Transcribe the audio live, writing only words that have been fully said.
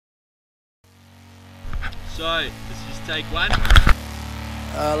So, let's just take one.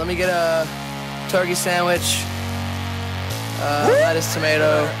 Let me get a turkey sandwich, lettuce,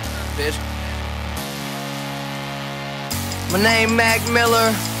 tomato, fish. My name Mac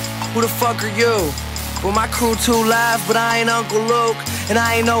Miller. Who the fuck are you? Well, my crew too live, but I ain't Uncle Luke. And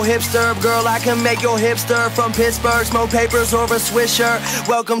I ain't no hipster, girl, I can make your hipster. From Pittsburgh, smoke papers over Swisher.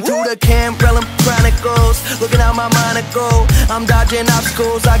 Welcome to the Cambrellum Chronicles. Looking out my monocle, I'm dodging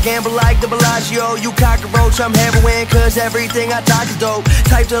obstacles. I gamble like the Bellagio. You cockroach, I'm heroin, cause everything I talk is dope.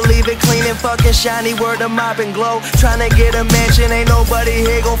 Type to leave it clean and fucking shiny, word to mop and glow. Tryna get a mansion, ain't nobody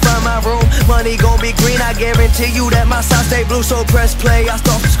here gon' find my room. Money gon' be green, I guarantee you that my socks stay blue. So press play, I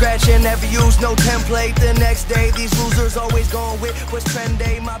start from scratch and never use no template. The next day, these losers always going with what's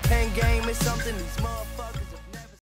trendy. My pen game is something these motherfuckers